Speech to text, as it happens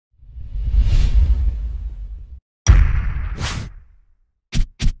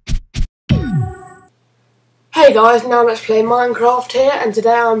Hey guys, now let's play Minecraft here, and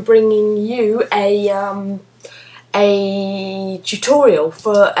today I'm bringing you a tutorial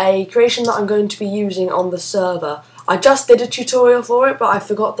for a creation that I'm going to be using on the server. I just did a tutorial for it, but I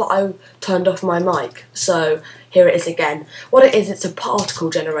forgot that I turned off my mic, so here it is again. What it is, it's a particle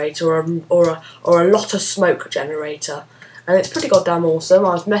generator or a lot of smoke generator, and it's pretty goddamn awesome.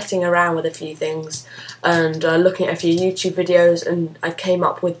 I was messing around with a few things and looking at a few YouTube videos, and I came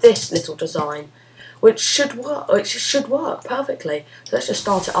up with this little design, which should work. It should work perfectly. So let's just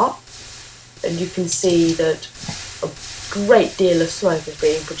start it up, and you can see that a great deal of smoke is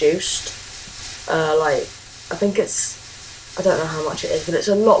being produced. I think it's, I don't know how much it is, but it's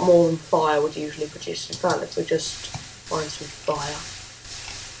a lot more than fire would usually produce. In fact, if we just find some fire,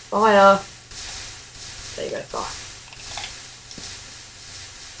 there you go, fire.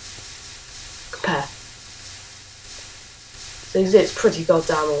 Compare. So you see, it's pretty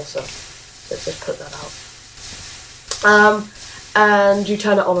goddamn awesome. Let's just put that out. And you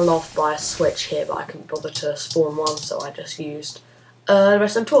turn it on and off by a switch here, but I couldn't bother to spawn one, so I just used the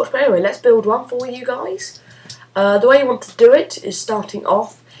redstone torch. But anyway, let's build one for you guys. The way you want to do it is, starting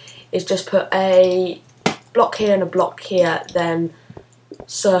off, is just put a block here and a block here, then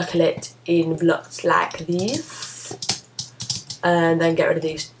circle it in blocks like these, and then get rid of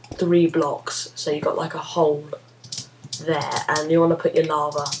these 3 blocks, so you've got like a hole there, and you want to put your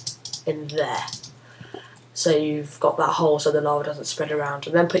lava in there, so you've got that hole so the lava doesn't spread around,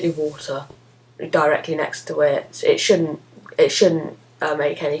 and then put your water directly next to it. It shouldn't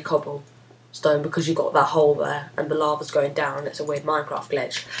make any cobblestone because you've got that hole there and the lava's going down, and it's a weird Minecraft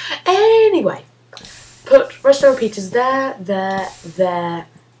glitch. Anyway, put redstone repeaters there, and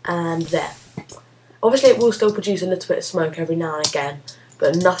there. Obviously it will still produce a little bit of smoke every now and again,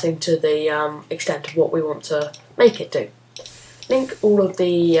 but nothing to the extent of what we want to make it do. Link all of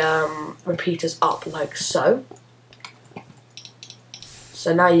the repeaters up like so.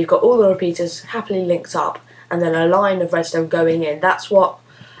 So now you've got all the repeaters happily linked up, and then a line of redstone going in. That's what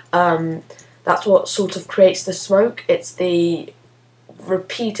sort of creates the smoke. It's the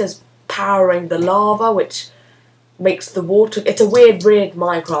repeaters powering the lava, which makes the water. It's a weird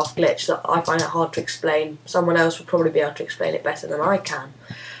Minecraft glitch that I find it hard to explain. Someone else would probably be able to explain it better than I can.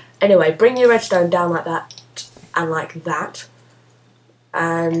 Anyway, bring your redstone down like that and like that,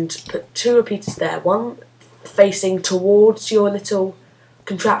 and put 2 repeaters there, one facing towards your little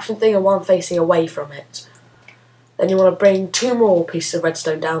contraption thing and one facing away from it. Then you want to bring 2 more pieces of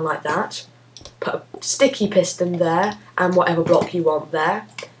redstone down like that, put a sticky piston there and whatever block you want there,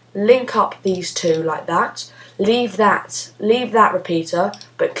 link up these 2 like that, leave that repeater,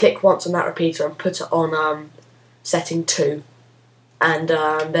 but click once on that repeater and put it on setting 2, and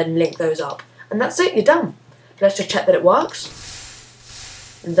then link those up, and that's it, you're done. Let's just check that it works.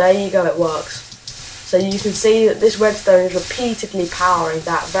 And there you go, it works. So you can see that this redstone is repeatedly powering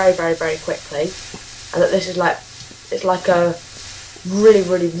that very, very, very quickly, and that this is like, it's like a really,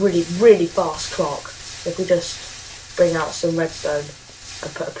 really, really, really fast clock. If we just bring out some redstone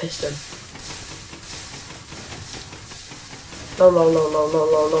and put a piston.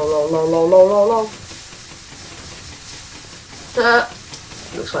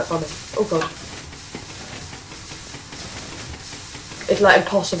 Looks like funny. Oh god. It's like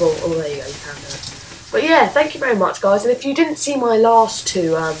impossible. Oh, there you go, you can do it. But yeah, thank you very much, guys. And if you didn't see my last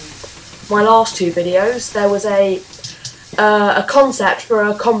two videos, there was a concept for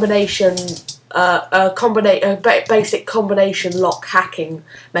a basic combination lock hacking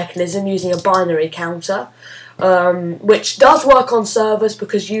mechanism using a binary counter, which does work on servers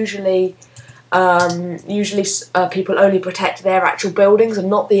because usually people only protect their actual buildings and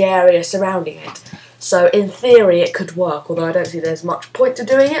not the area surrounding it. So in theory it could work, although I don't see there's much point to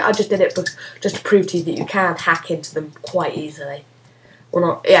doing it. I just did it just to prove to you that you can hack into them quite easily. Well,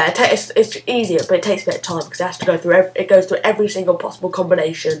 not, yeah, it's easier, but it takes a bit of time because it has to go through. It goes through every single possible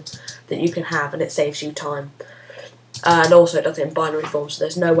combination that you can have, and it saves you time. And also it does it in binary form, so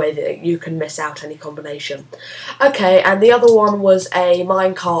there's no way that you can miss out any combination. Okay, and the other one was a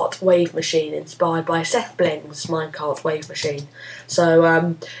minecart wave machine inspired by Seth Bling's minecart wave machine. So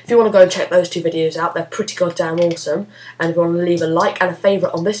if you want to go and check those 2 videos out, they're pretty goddamn awesome. And if you want to leave a like and a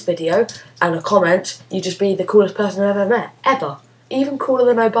favourite on this video and a comment, you just be the coolest person I've ever met, ever. Even cooler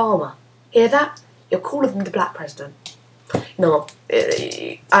than Obama. Hear that? You're cooler than the black president. No,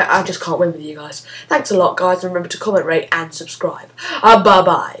 I just can't win with you guys. Thanks a lot, guys, and remember to comment, rate, and subscribe.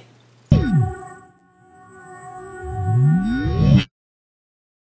 Bye-bye.